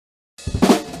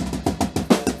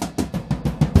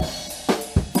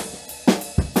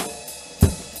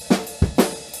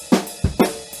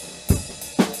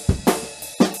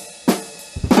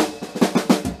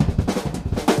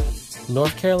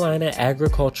North Carolina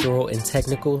Agricultural and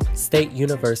Technical State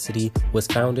University was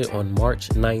founded on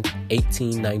March 9,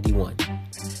 1891.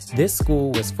 This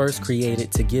school was first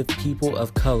created to give people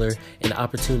of color an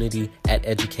opportunity at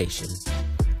education.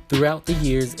 Throughout the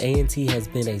years, A&T has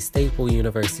been a staple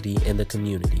university in the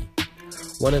community.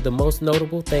 One of the most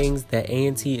notable things that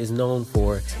A&T is known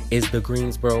for is the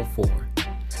Greensboro Four.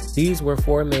 These were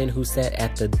four men who sat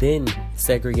at the then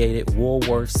segregated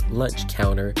Woolworth's lunch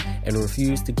counter and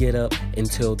refused to get up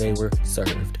until they were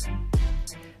served.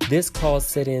 This caused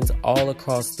sit-ins all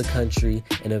across the country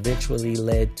and eventually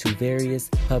led to various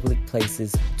public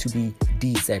places to be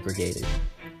desegregated.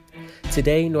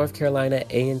 Today, North Carolina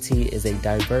A&T is a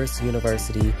diverse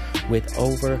university with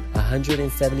over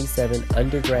 177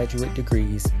 undergraduate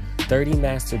degrees, 30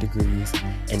 master degrees,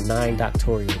 and 9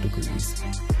 doctoral degrees.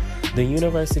 The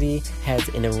university has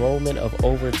an enrollment of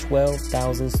over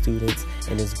 12,000 students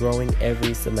and is growing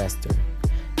every semester.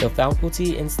 The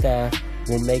faculty and staff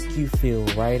will make you feel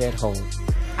right at home.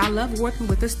 I love working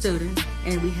with the students,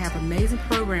 and we have amazing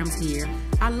programs here.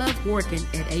 I love working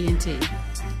at A&T.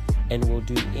 And will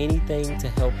do anything to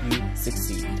help you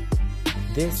succeed.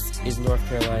 This is North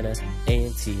Carolina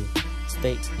A&T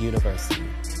State University.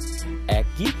 At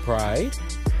Geek Pride,